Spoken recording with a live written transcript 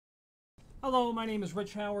Hello, my name is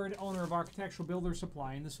Rich Howard, owner of Architectural Builder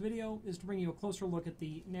Supply, and this video is to bring you a closer look at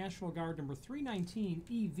the National Guard number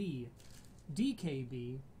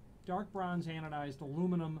 319EVDKB dark bronze anodized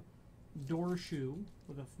aluminum door shoe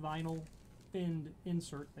with a vinyl finned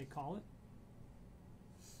insert, they call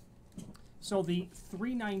it. So the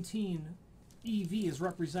 319EV is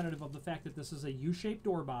representative of the fact that this is a U-shaped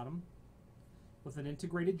door bottom with an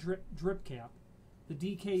integrated drip cap.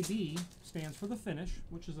 The DKB stands for the finish,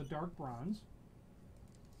 which is a dark bronze.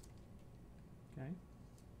 Okay.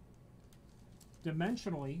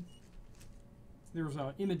 Dimensionally, there's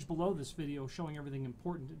an image below this video showing everything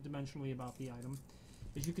important dimensionally about the item.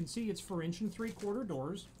 As you can see, it's for 1 3/4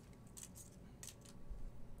 doors.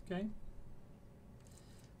 Okay.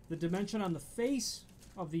 The dimension on the face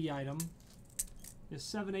of the item is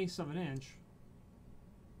 7/8 of an inch.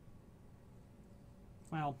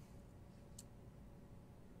 Well,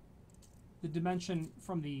 the dimension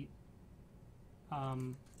from the, what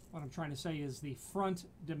I'm trying to say is the front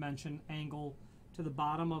dimension angle to the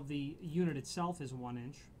bottom of the unit itself is 1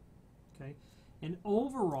 inch. Okay, and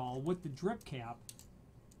overall with the drip cap,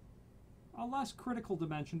 a less critical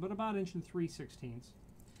dimension, but about 1 3/16.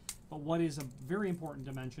 But what is a very important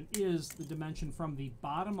dimension is the dimension from the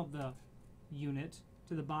bottom of the unit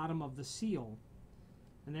to the bottom of the seal,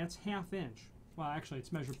 and that's 1/2 inch. Well, actually,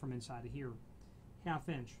 it's measured from inside of here, 1/2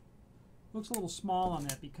 inch. Looks a little small on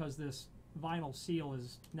that because this vinyl seal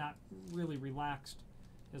is not really relaxed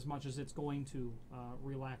as much as it's going to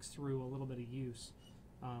relax through a little bit of use.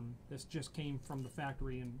 This just came from the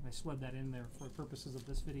factory and I slid that in there for purposes of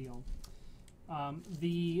this video.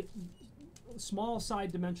 The small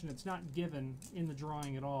side dimension, it's not given in the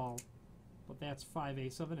drawing at all, but that's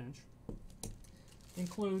 5/8 of an inch.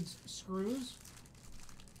 Includes screws.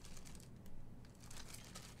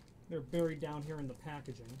 They're buried down here in the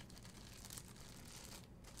packaging.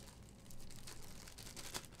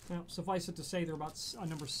 Now, suffice it to say, they're about a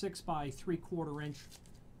number 6 by 3/4 inch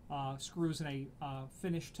screws in a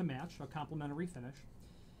finish to match, a complementary finish.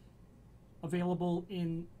 Available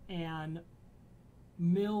in an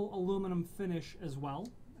mill aluminum finish as well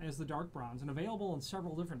as the dark bronze, and available in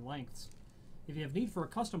several different lengths. If you have need for a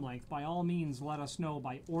custom length, by all means let us know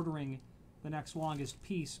by ordering the next longest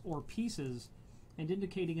piece or pieces and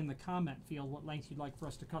indicating in the comment field what length you'd like for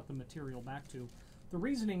us to cut the material back to. The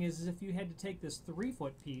reasoning is if you had to take this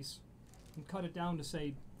 3-foot piece and cut it down to,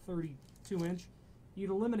 say, 32 inch, you'd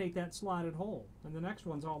eliminate that slotted hole. And the next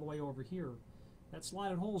one's all the way over here. That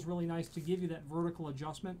slotted hole is really nice to give you that vertical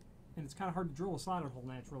adjustment, and it's kind of hard to drill a slotted hole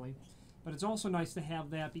naturally. But it's also nice to have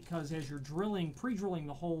that because as you're drilling, pre-drilling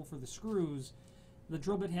the hole for the screws, the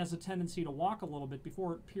drill bit has a tendency to walk a little bit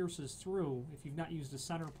before it pierces through if you've not used a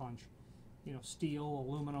center punch. You know, steel,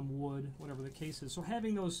 aluminum, wood, whatever the case is. So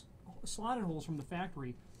having those slotted holes from the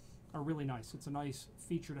factory are really nice. It's a nice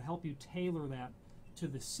feature to help you tailor that to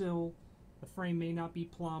the sill. The frame may not be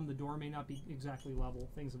plumb, the door may not be exactly level,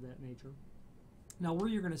 things of that nature. Now, where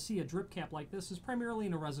you're going to see a drip cap like this is primarily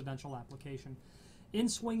in a residential application. In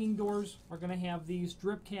swinging doors are going to have these.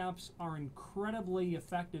 Drip caps are incredibly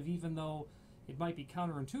effective, even though it might be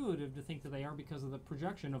counterintuitive to think that they are because of the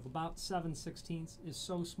projection of about 7/16 is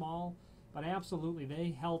so small. But absolutely,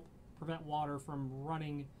 they help prevent water from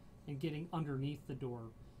running and getting underneath the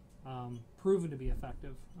door. Proven to be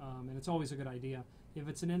effective, and it's always a good idea. If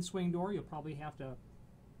it's an in-swing door, you'll probably have to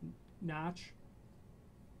notch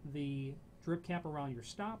the drip cap around your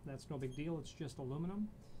stop. That's no big deal. It's just aluminum.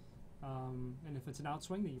 And if it's an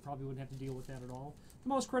outswing, then you probably wouldn't have to deal with that at all. The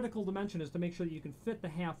most critical dimension is to make sure that you can fit the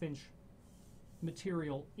 1/2 inch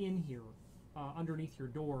material in here underneath your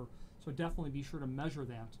door. So definitely be sure to measure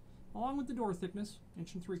that, along with the door thickness,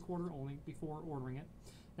 1 3/4 only, before ordering it.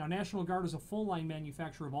 Now, National Guard is a full-line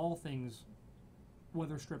manufacturer of all things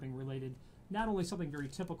weather stripping related. Not only something very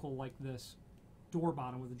typical like this door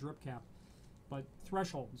bottom with a drip cap, but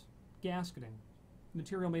thresholds, gasketing,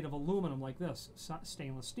 material made of aluminum like this,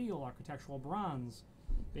 stainless steel, architectural bronze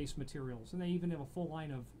base materials, and they even have a full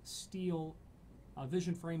line of steel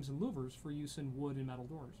vision frames and louvers for use in wood and metal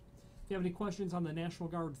doors. If you have any questions on the National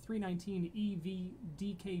Guard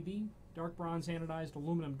 319EVDKB dark bronze anodized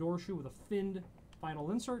aluminum door shoe with a finned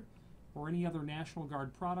vinyl insert, or any other National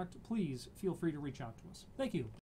Guard product, please feel free to reach out to us. Thank you.